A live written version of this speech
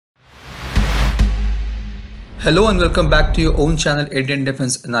Hello and welcome back to your own channel Indian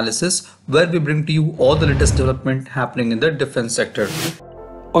Defense Analysis, where we bring to you all the latest development happening in the defense sector.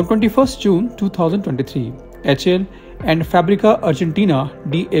 On 21st June 2023, HAL and Fabrica Argentina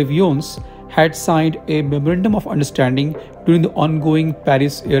de Aviones had signed a Memorandum of Understanding during the ongoing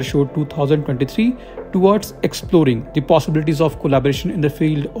Paris Air Show 2023 towards exploring the possibilities of collaboration in the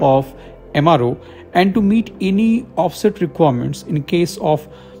field of MRO and to meet any offset requirements in case of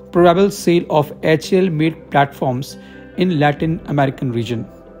probable sale of HAL-made platforms in Latin American region.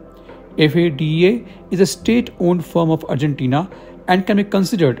 FADEA is a state-owned firm of Argentina and can be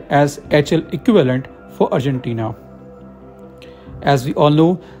considered as HAL equivalent for Argentina. As we all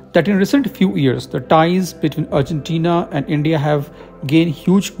know that in recent few years, the ties between Argentina and India have gained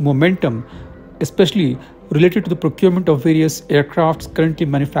huge momentum, especially related to the procurement of various aircrafts currently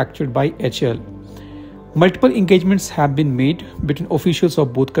manufactured by HAL. Multiple engagements have been made between officials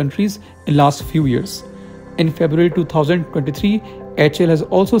of both countries in last few years. In February 2023, HAL has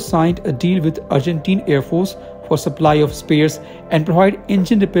also signed a deal with Argentine Air Force for supply of spares and provide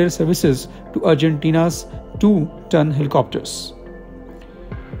engine repair services to Argentina's two-tonne helicopters.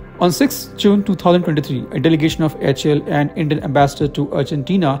 On 6 June 2023, a delegation of HAL and Indian ambassador to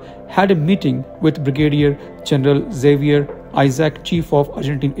Argentina had a meeting with Brigadier General Xavier Isaac, Chief of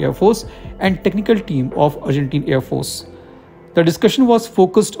Argentine Air Force, and technical team of Argentine Air Force. The discussion was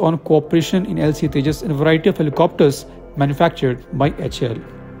focused on cooperation in LCA Tejas and a variety of helicopters manufactured by HAL.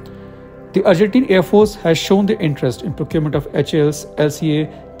 The Argentine Air Force has shown their interest in procurement of HAL's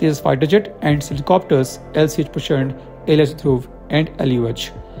LCA Tejas fighter jet and its helicopters LCH Prashant, LH Dhruv, and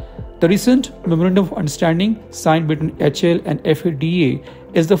LUH. The recent Memorandum of Understanding signed between HAL and FADEA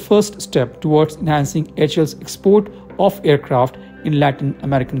is the first step towards enhancing HAL's export of aircraft in Latin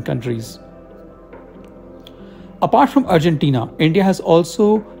American countries. Apart from Argentina, India has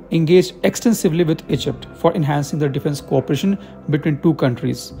also engaged extensively with Egypt for enhancing the defense cooperation between two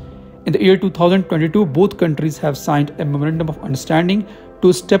countries. In the year 2022, both countries have signed a Memorandum of Understanding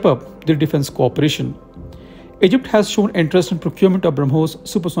to step up their defense cooperation. Egypt has shown interest in procurement of BrahMos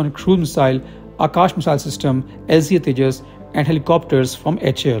supersonic cruise missile, Akash missile system, LCA Tejas, and helicopters from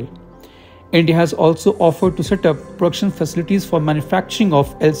HAL. India has also offered to set up production facilities for manufacturing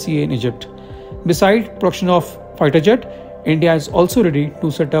of LCA in Egypt. Besides production of fighter jet, India is also ready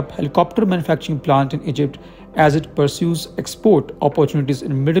to set up helicopter manufacturing plant in Egypt as it pursues export opportunities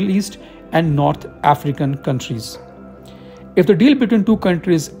in Middle East and North African countries. If the deal between two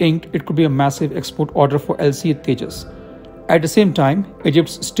countries is inked, it could be a massive export order for LCA Tejas. At the same time,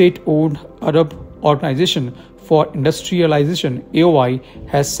 Egypt's state-owned Arab Organization for Industrialization (AOI)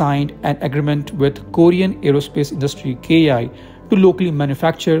 has signed an agreement with Korean aerospace industry (KAI) to locally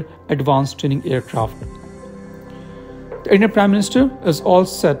manufacture advanced training aircraft. The Indian Prime Minister is all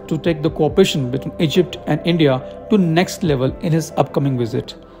set to take the cooperation between Egypt and India to next level in his upcoming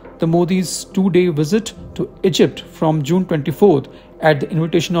visit. The Modi's two-day visit to Egypt from June 24th at the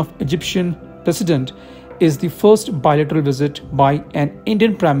invitation of Egyptian President is the first bilateral visit by an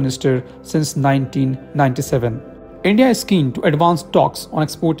Indian Prime Minister since 1997. India is keen to advance talks on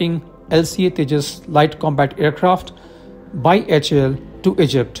exporting LCA Tejas light combat aircraft by HAL to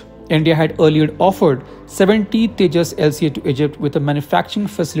Egypt. India had earlier offered 70 Tejas LCA to Egypt with a manufacturing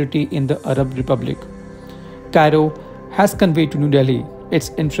facility in the Arab Republic. Cairo has conveyed to New Delhi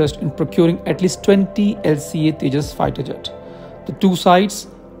its interest in procuring at least 20 LCA Tejas fighter jet. The two sides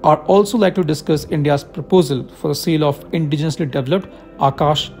are also likely to discuss India's proposal for the sale of indigenously developed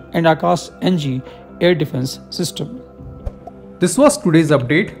Akash and Akash NG air defense system. This was today's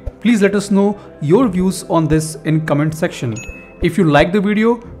update. Please let us know your views on this in comment section. If you like the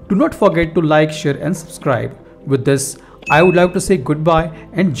video, do not forget to like, share and subscribe. With this, I would like to say goodbye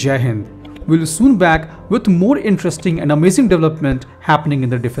and Jai Hind. We'll soon back with more interesting and amazing development happening in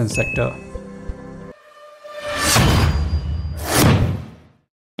the defense sector.